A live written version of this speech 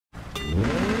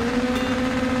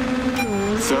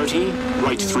30,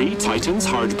 right 3, tightens,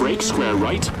 hard brake, square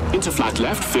right, into flat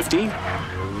left, 50.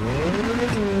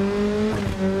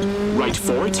 Right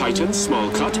 4, tightens,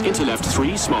 small cut, into left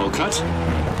 3, small cut.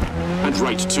 And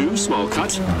right 2, small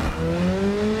cut.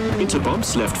 Into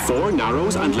bumps, left 4,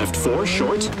 narrows, and left 4,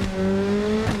 short.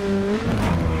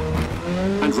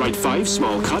 And right 5,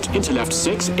 small cut, into left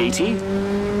 6, 80.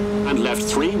 And left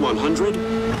 3, 100.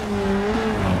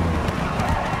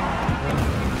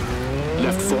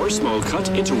 Left 4, small cut,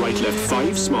 into right left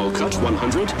 5, small cut,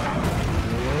 100.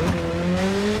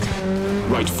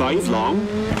 Right 5, long.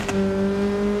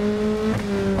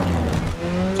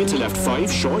 Into left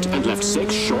 5, short, and left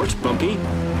 6, short, bumpy.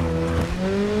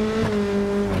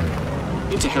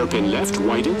 Into hairpin left,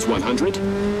 widens, 100.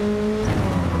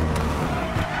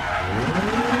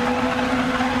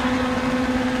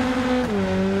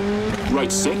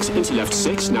 Right 6, into left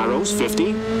 6, narrows,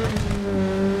 50.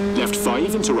 Left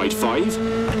 5, into right 5.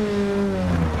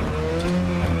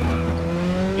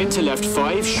 Into left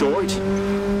 5, short.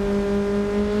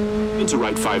 Into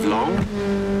right 5, long.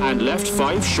 And left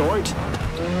 5, short.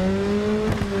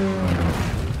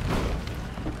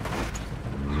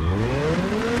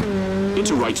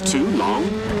 Into right 2, long.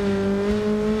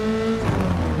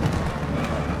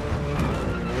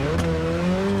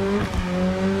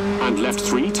 And left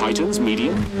 3, tightens,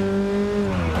 medium.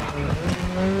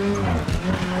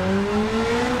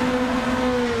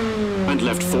 And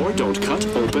left 4, don't cut,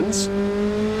 opens.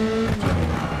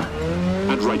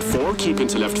 And right 4, keep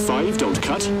into left 5, don't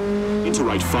cut. Into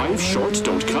right 5, short,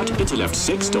 don't cut. Into left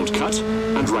 6, don't cut.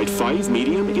 And right 5,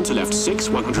 medium, into left 6,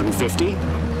 150.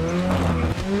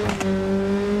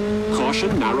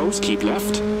 Caution, narrows, keep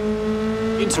left.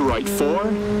 Into right 4.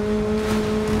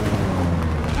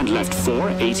 And left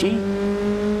 4, 80.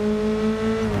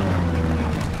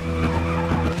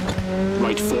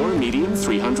 Right 4, medium,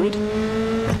 300.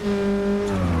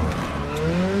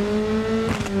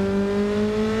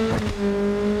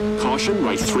 Caution,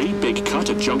 right 3, big cut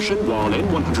at junction, wall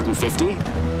in, 150.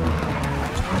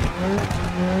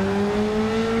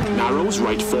 Narrows,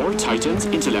 right 4, tightens,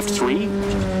 into left 3.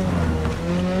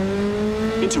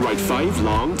 Into right 5,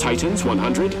 long, tightens,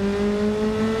 100.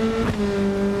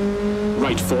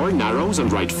 Right 4, narrows,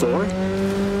 and right 4.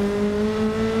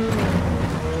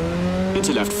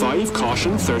 Into left 5,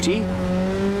 caution, 30.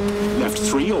 Left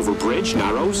 3, over bridge,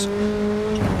 narrows.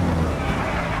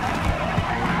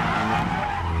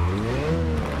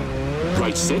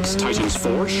 Right 6, tightens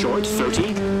 4, short,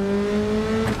 30.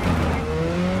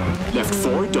 Left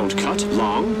 4, don't cut,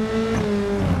 long.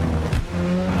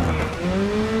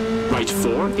 Right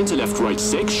 4, into left right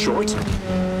 6, short.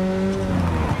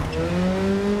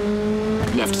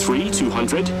 Left 3,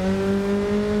 200.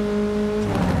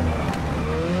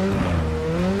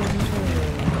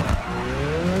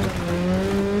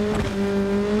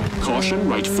 Caution,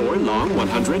 right 4, long,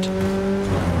 100.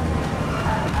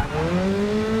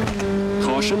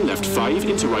 Caution, left 5,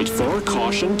 into right 4,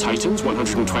 caution, tightens,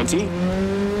 120.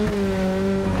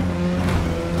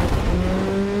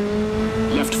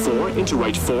 Left 4, into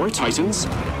right 4, tightens.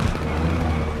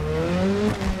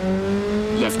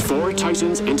 Left 4,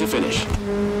 tightens, into finish.